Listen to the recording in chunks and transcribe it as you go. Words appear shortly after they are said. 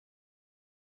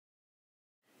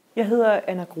Jeg hedder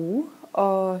Anna Grue,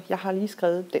 og jeg har lige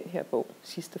skrevet den her bog,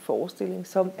 Sidste forestilling,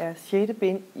 som er 6.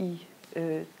 bind i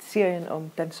serien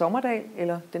om Dan Sommerdal,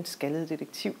 eller Den skaldede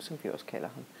detektiv, som vi også kalder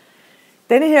ham.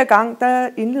 Denne her gang, der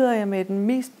indleder jeg med den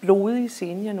mest blodige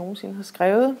scene, jeg nogensinde har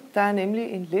skrevet. Der er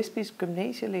nemlig en lesbisk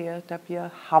gymnasielærer, der bliver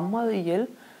hamret ihjel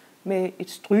med et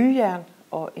strygejern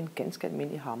og en ganske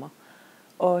almindelig hammer.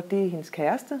 Og det er hendes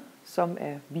kæreste, som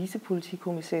er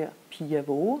vicepolitikommissær Pia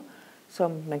Våge,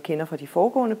 som man kender fra de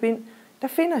foregående bind, der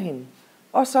finder hende,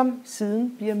 og som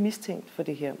siden bliver mistænkt for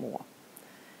det her mord.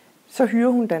 Så hyrer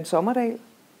hun Dan Sommerdal,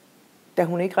 da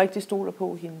hun ikke rigtig stoler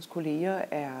på, at hendes kolleger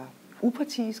er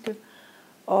upartiske,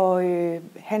 og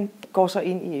han går så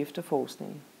ind i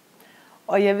efterforskningen.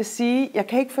 Og jeg vil sige, jeg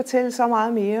kan ikke fortælle så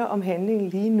meget mere om handlingen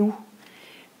lige nu,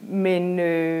 men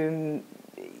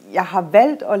jeg har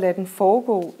valgt at lade den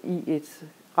foregå i et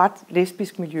ret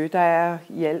lesbisk miljø. Der er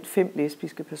i alt 5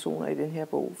 lesbiske personer i den her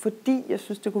bog, fordi jeg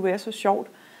synes, det kunne være så sjovt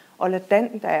at lade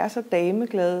Dan, der er så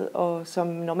dameglad og som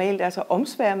normalt er så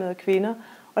omsværmet af kvinder,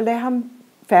 og lade ham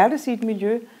færdes i et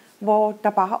miljø, hvor der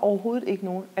bare overhovedet ikke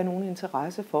er nogen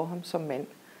interesse for ham som mand.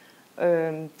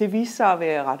 Det viste sig at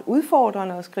være ret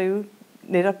udfordrende at skrive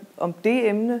netop om det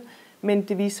emne, men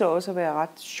det viste sig også at være ret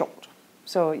sjovt.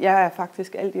 Så jeg er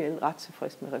faktisk alt i alt ret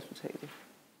tilfreds med resultatet.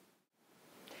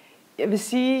 Jeg vil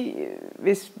sige,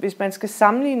 hvis man skal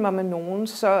sammenligne mig med nogen,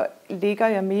 så ligger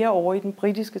jeg mere over i den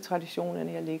britiske tradition, end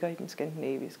jeg ligger i den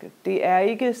skandinaviske. Det er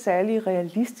ikke særlig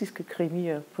realistiske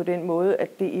krimier på den måde,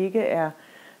 at det ikke er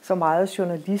så meget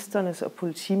journalisternes og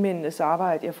politimændenes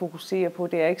arbejde, jeg fokuserer på.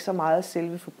 Det er ikke så meget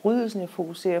selve forbrydelsen, jeg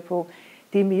fokuserer på.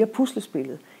 Det er mere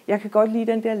puslespillet. Jeg kan godt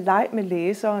lide den der leg med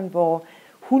læseren, hvor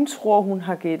hun tror, hun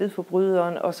har gættet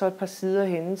forbryderen, og så et par sider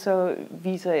henne, så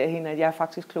viser jeg hende, at jeg er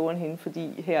faktisk klogere end hende,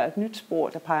 fordi her er et nyt spor,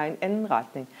 der peger i en anden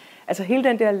retning. Altså hele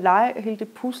den der leg, hele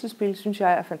det puslespil, synes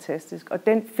jeg er fantastisk, og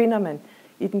den finder man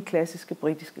i den klassiske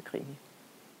britiske krimi.